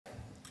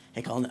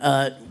Hey, Colin.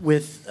 I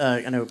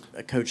know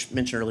a coach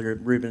mentioned earlier,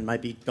 Ruben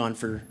might be gone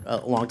for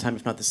a long time,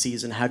 if not the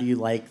season. How do you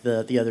like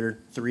the other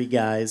three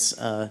guys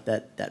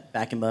that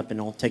back him up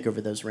and will take over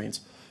those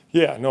reins?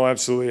 Yeah, no,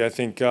 absolutely. I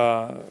think,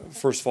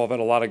 first of all, I've had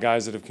a lot of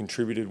guys that have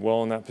contributed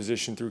well in that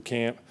position through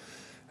camp.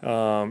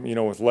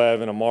 With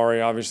Lev and Amari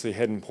obviously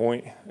heading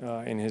point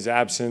in his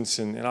absence,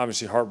 and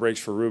obviously heartbreaks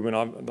for Ruben,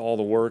 all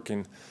the work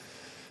and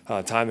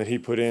time that he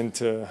put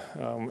into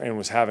and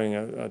was having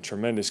a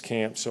tremendous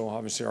camp. So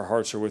obviously our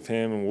hearts are with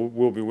him, and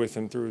we'll be with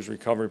him through his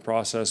recovery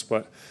process.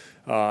 But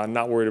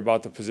not worried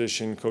about the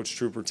position. Coach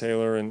Trooper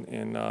Taylor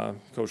and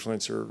Coach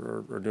Lentz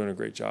are doing a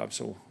great job.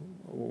 So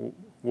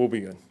we'll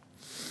be good.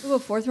 We'll go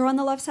fourth row on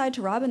the left side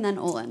to Rob, and then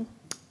Olin.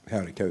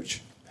 Howdy,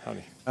 Coach.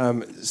 Howdy.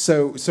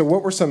 So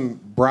what were some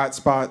bright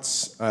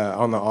spots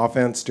on the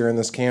offense during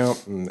this camp,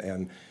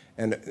 and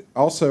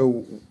also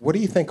what do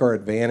you think our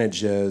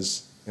advantage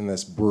is in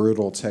this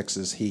brutal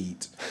Texas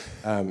heat?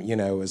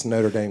 As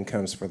Notre Dame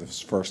comes for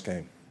this first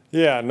game.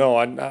 Yeah, no,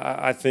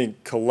 I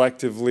think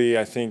collectively,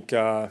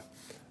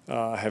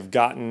 have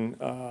gotten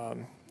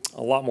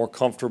a lot more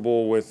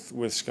comfortable with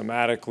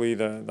schematically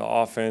the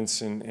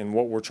offense and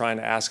what we're trying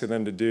to ask of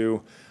them to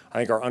do. I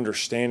think our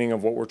understanding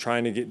of what we're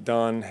trying to get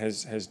done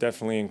has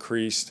definitely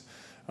increased.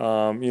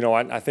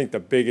 I think the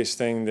biggest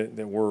thing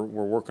that we're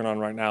working on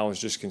right now is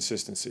just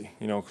consistency,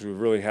 because we've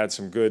really had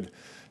some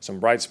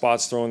bright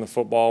spots throwing the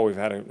football. We've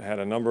had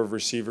a number of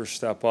receivers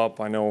step up.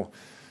 I know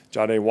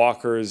Jade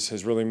Walker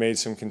has really made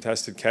some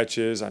contested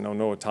catches. I know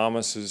Noah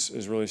Thomas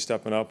is really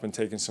stepping up and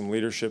taking some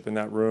leadership in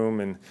that room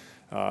and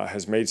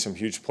has made some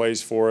huge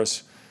plays for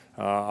us.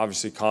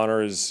 Obviously,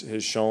 Connor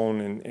has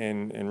shown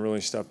and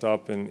really stepped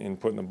up in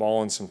putting the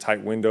ball in some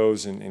tight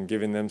windows and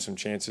giving them some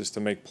chances to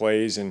make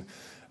plays.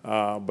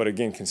 But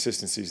again,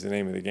 consistency is the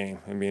name of the game,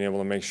 and being able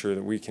to make sure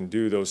that we can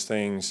do those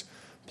things,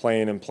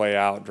 play in and play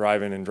out,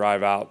 drive in and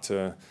drive out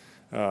to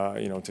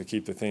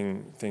keep the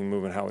thing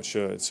moving how it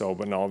should. So,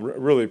 but no,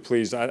 really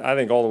pleased. I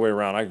think all the way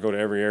around, I could go to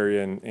every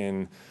area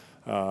and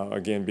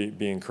again,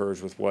 be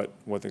encouraged with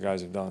what the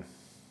guys have done.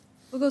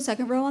 We'll go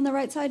second row on the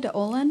right side to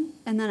Olin,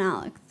 and then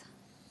Alex.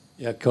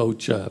 Yeah,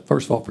 Coach,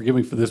 first of all, forgive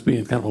me for this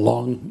being kind of a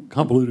long,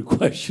 convoluted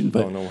question,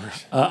 but no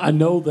worries. I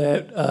know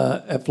that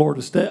at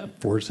Florida State,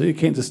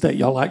 Kansas State,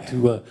 y'all like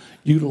to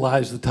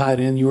utilize the tight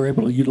end. You were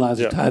able to utilize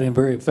the tight end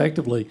very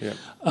effectively.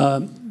 Yeah.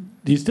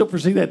 Do you still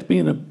foresee that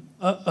being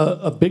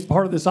a big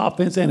part of this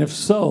offense? And if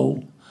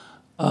so,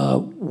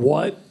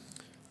 what,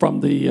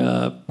 from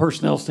the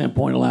personnel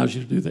standpoint, allows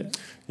you to do that?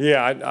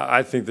 Yeah,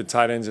 I think the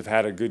tight ends have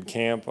had a good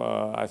camp.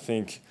 I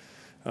think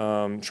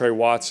Trey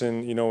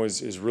Watson,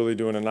 is really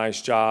doing a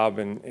nice job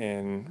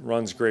and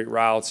runs great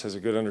routes, has a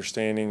good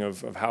understanding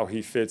of how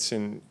he fits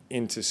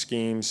into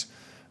schemes,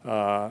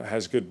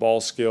 has good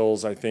ball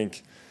skills. I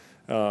think,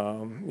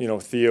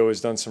 Theo has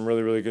done some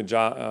really, really good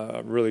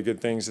really good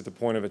things at the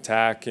point of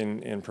attack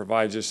and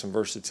provides just some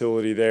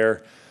versatility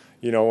there.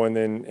 And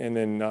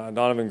then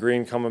Donovan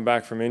Green coming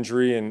back from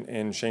injury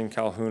and Shane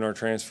Calhoun, our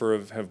transfer,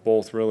 have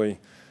both really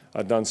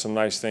done some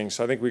nice things.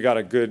 So I think we got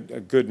a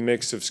good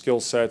mix of skill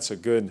sets, a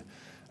good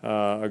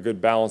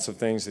balance of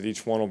things that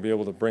each one will be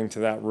able to bring to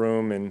that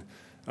room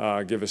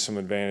and give us some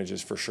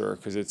advantages for sure,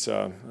 because it's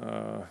a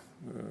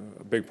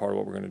big part of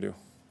what we're going to do.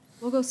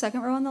 We'll go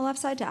second row on the left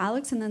side to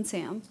Alex, and then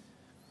Sam.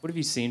 What have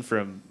you seen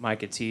from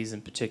Micah Tease in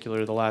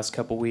particular the last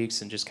couple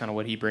weeks, and just kind of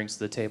what he brings to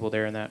the table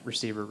there in that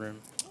receiver room?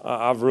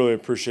 I've really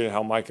appreciated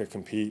how Micah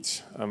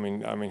competes. I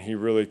mean, he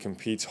really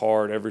competes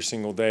hard every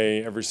single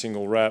day, every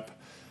single rep.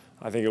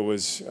 I think it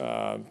was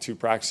 2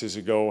 practices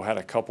ago, had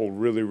a couple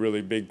really,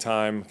 really big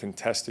time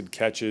contested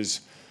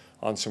catches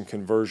on some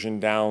conversion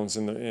downs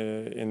in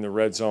the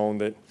red zone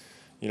that,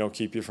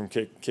 keep you from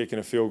kicking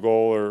a field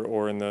goal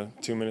or in the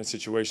 2-minute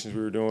situations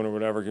we were doing or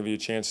whatever, give you a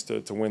chance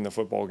to win the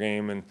football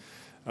game, and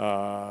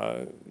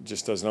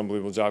just does an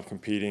unbelievable job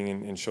competing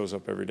and shows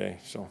up every day.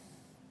 So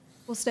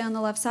we'll stay on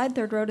the left side,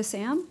 third row to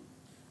Sam.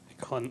 Hey,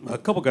 Colin, a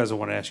couple guys I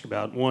want to ask you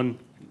about. One,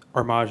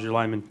 Armaj, your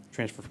lineman,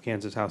 transfer from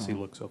Kansas. How's he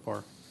look so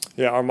far?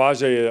 Yeah,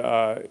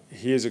 Armaj,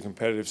 he is a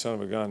competitive son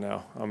of a gun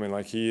now. I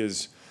mean,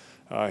 he's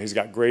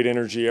got great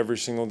energy every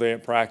single day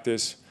at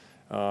practice.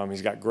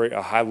 He's got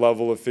a high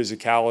level of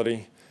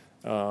physicality,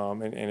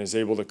 and is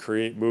able to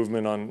create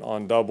movement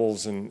on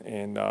doubles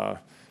and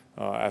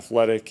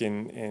athletic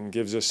and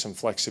gives us some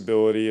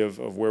flexibility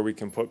of where we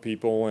can put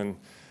people, and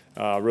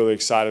really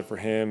excited for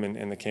him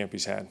and the camp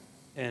he's had.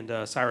 And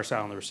Cyrus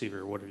Allen, the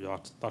receiver, what have your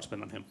thoughts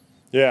been on him?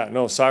 Yeah,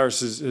 no,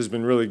 Cyrus has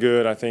been really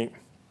good. I think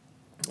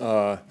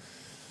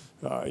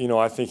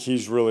I think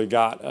he's really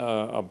got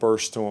a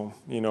burst to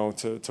him,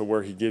 to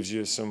where he gives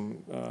you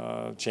some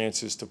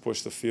chances to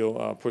push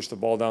the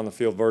ball down the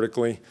field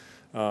vertically,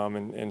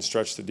 and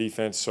stretch the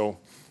defense. So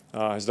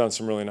has done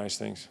some really nice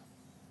things.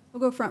 We'll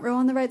go front row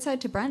on the right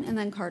side to Brent, and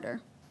then Carter.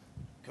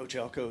 Coach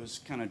Elko has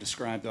kind of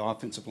described the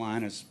offensive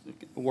line as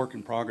a work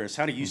in progress.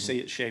 How do you see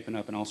it shaping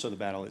up, and also the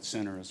battle at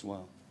center as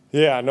well?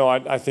 Yeah, no,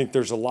 I think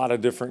there's a lot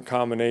of different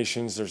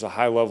combinations. There's a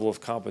high level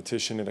of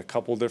competition at a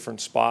couple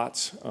different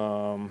spots.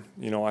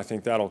 I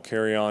think that'll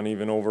carry on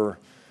even over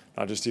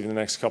not just even the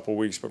next couple of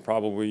weeks, but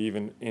probably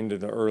even into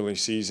the early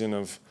season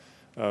of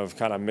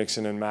kind of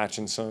mixing and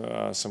matching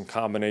some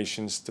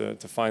combinations to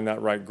find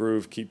that right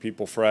groove, keep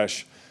people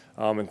fresh.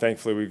 And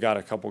thankfully, we've got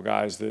a couple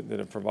guys that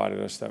have provided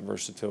us that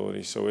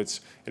versatility. So it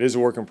is a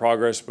work in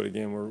progress, but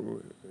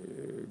again,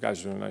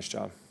 guys are doing a nice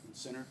job.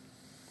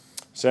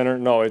 Center,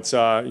 no, it's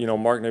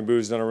Mark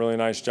Nebu's done a really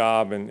nice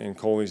job, and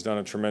Coley's done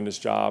a tremendous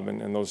job,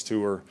 and those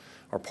two are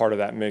part of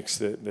that mix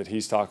that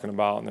he's talking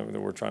about and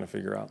that we're trying to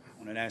figure out. I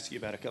wanted to ask you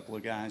about a couple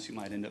of guys who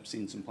might end up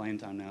seeing some playing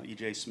time now,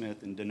 E.J.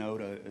 Smith and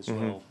Denota as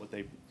well, what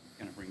they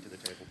kind of bring to the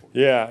table for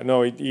you. Yeah,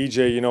 no,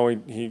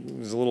 EJ, he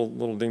was a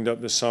little dinged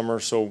up this summer,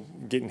 so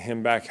getting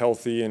him back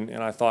healthy, and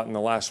I thought in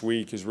the last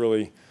week has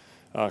really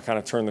kind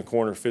of turned the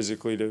corner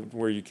physically to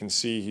where you can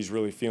see he's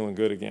really feeling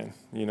good again,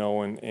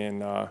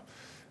 and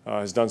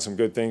has done some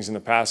good things in the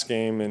pass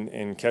game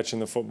and catching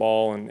the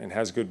football and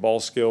has good ball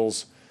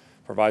skills,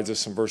 provides us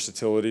some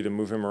versatility to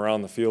move him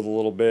around the field a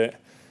little bit.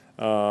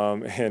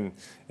 And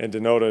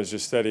Denota is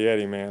just steady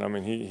Eddie, man. I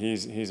mean,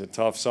 he's a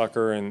tough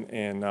sucker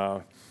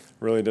and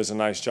really does a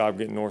nice job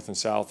getting north and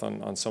south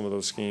on some of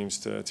those schemes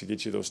to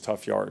get you those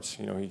tough yards.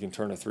 He can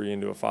turn a 3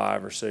 into a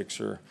 5 or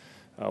 6,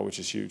 which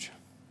is huge.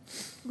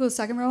 We'll go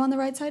second row on the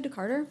right side to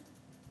Carter.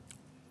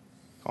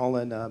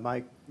 Colin,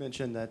 Mike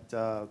mentioned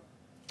that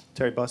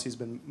Terry Bussey's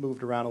been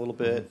moved around a little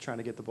bit, trying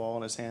to get the ball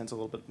in his hands a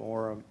little bit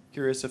more. I'm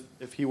curious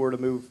if he were to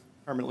move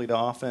permanently to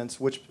offense,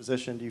 which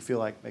position do you feel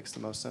like makes the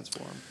most sense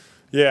for him?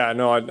 Yeah,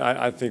 no,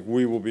 I think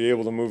we will be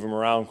able to move him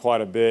around quite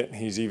a bit.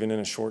 He's even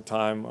in a short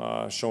time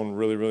shown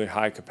really, really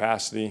high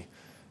capacity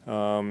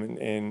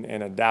and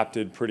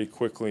adapted pretty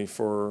quickly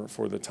for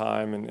the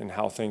time and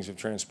how things have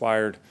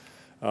transpired.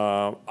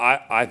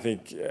 I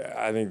think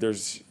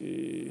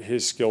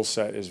his skill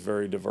set is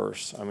very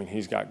diverse. I mean,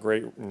 he's got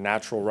great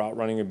natural route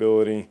running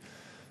ability.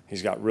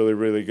 He's got really,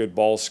 really good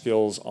ball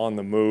skills on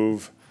the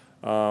move.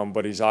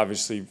 But he's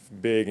obviously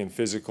big and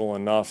physical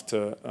enough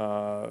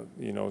to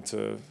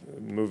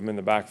move him in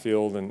the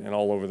backfield and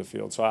all over the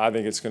field. So I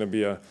think it's going to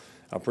be a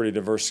pretty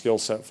diverse skill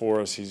set for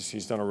us.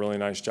 He's done a really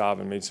nice job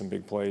and made some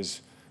big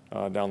plays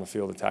down the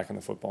field attacking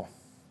the football.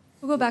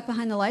 We'll go back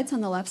behind the lights on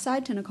the left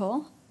side to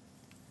Nicole.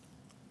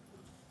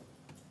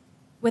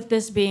 With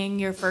this being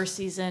your first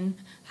season,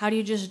 how do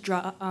you just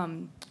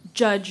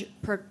judge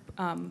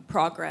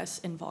progress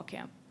in fall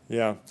camp?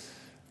 Yeah.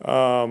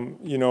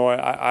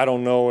 I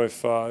don't know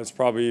if it's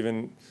probably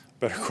even a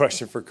better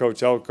question for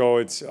Coach Elko.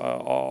 It's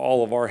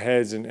all of our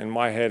heads, and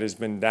my head has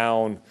been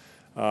down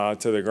to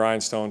the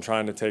grindstone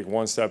trying to take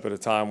one step at a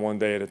time, one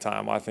day at a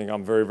time. I think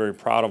I'm very, very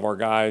proud of our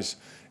guys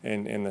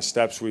and the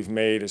steps we've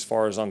made as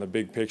far as on the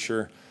big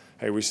picture.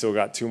 Hey, we still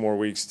got 2 more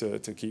weeks to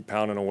keep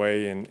pounding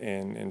away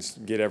and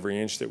get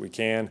every inch that we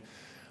can.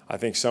 I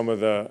think some of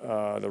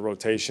the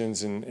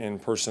rotations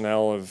and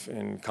personnel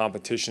and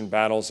competition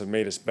battles have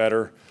made us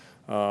better.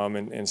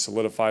 And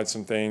solidified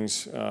some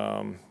things,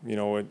 on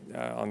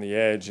the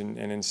edge and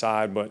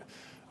inside. But,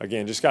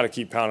 again, just got to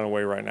keep pounding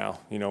away right now.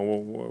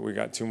 We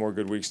got 2 more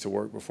good weeks to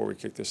work before we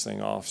kick this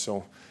thing off.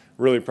 So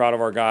really proud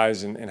of our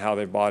guys and how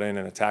they bought in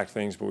and attacked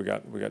things, but we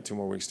got 2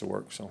 more weeks to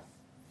work. So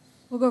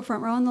We'll go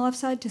front row on the left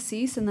side to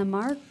Cease and then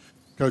Mark.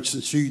 Coach,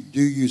 since you do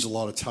use a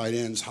lot of tight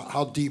ends,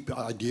 how deep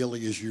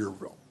ideally is your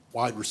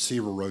wide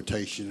receiver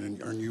rotation?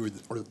 And are you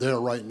there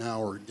right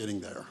now or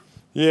getting there?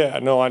 Yeah,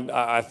 no,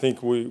 I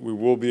think we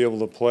will be able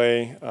to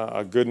play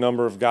a good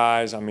number of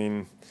guys. I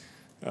mean,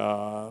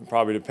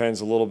 probably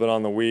depends a little bit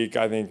on the week.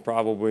 I think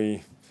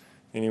probably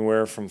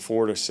anywhere from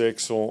 4 to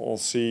 6 we'll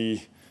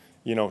see,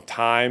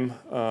 time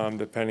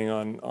depending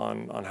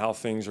on how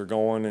things are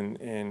going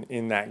and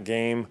in that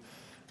game.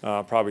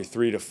 Probably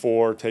 3 to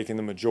 4 taking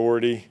the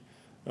majority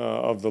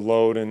of the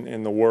load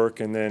and the work,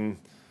 and then,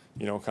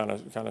 kind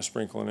of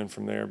sprinkling in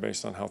from there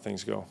based on how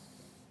things go.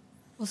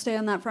 We'll stay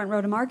on that front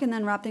row to Mark and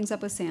then wrap things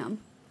up with Sam.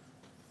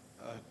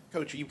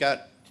 Coach, you've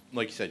got,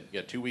 like you said, you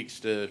got 2 weeks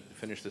to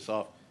finish this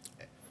off.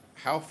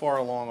 How far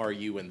along are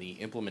you in the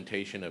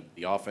implementation of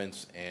the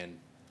offense, and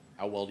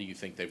how well do you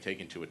think they've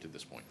taken to it to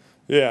this point?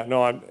 Yeah,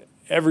 no,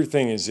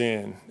 everything is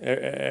in.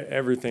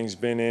 Everything's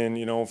been in,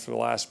 for the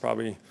last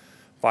probably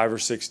 5 or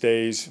 6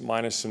 days,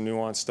 minus some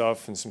nuanced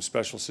stuff and some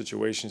special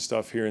situation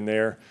stuff here and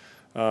there.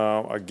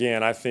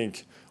 Again, I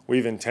think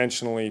we've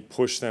intentionally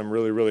pushed them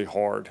really, really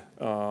hard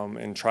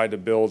and tried to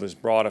build as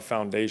broad a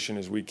foundation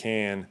as we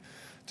can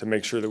to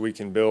make sure that we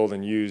can build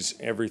and use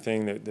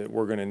everything that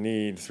we're going to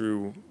need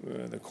through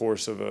the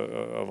course of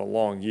a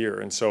long year.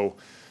 And so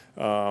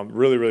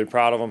really, really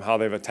proud of them, how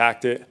they've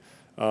attacked it.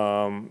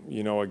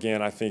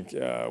 Again, I think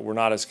we're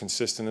not as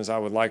consistent as I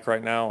would like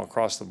right now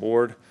across the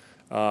board,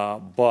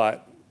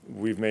 but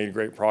we've made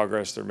great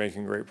progress. They're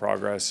making great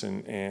progress,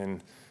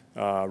 and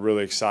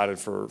really excited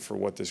for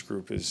what this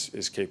group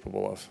is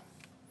capable of.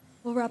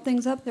 We'll wrap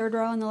things up. Third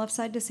row on the left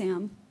side to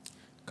Sam.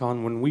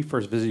 Colin, when we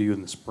first visited you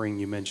in the spring,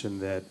 you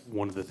mentioned that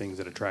one of the things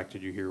that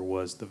attracted you here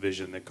was the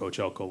vision that Coach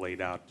Elko laid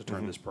out to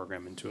turn this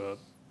program into a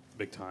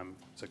big-time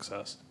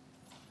success.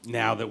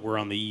 Now that we're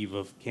on the eve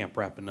of camp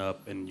wrapping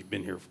up and you've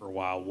been here for a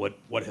while,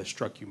 what has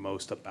struck you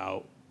most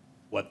about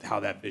how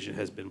that vision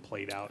has been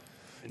played out?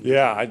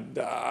 Yeah,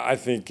 I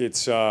think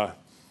it's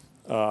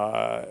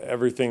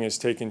everything has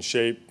taken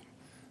shape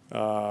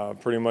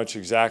pretty much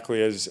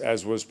exactly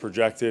as was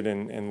projected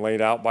and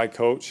laid out by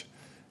Coach.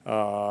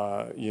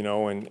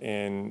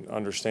 And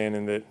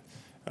understanding that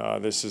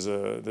this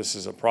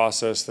is a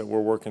process that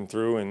we're working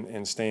through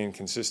and staying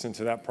consistent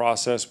to that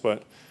process.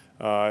 But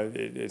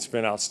it's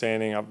been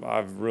outstanding.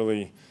 I've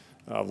really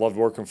loved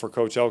working for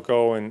Coach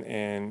Elko,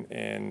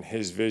 and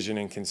his vision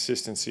and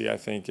consistency, I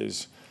think,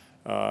 is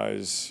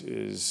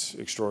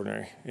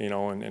extraordinary.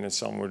 And it's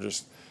something we're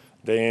just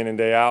day in and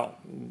day out,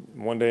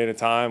 one day at a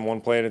time, one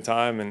play at a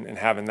time, and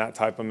having that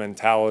type of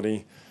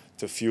mentality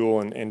to fuel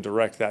and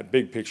direct that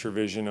big picture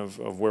vision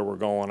of where we're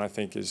going, I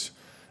think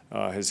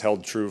has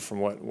held true from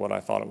what I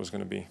thought it was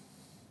going to be.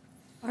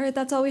 All right,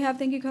 that's all we have.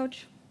 Thank you,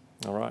 Coach.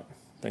 All right.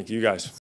 Thank you guys.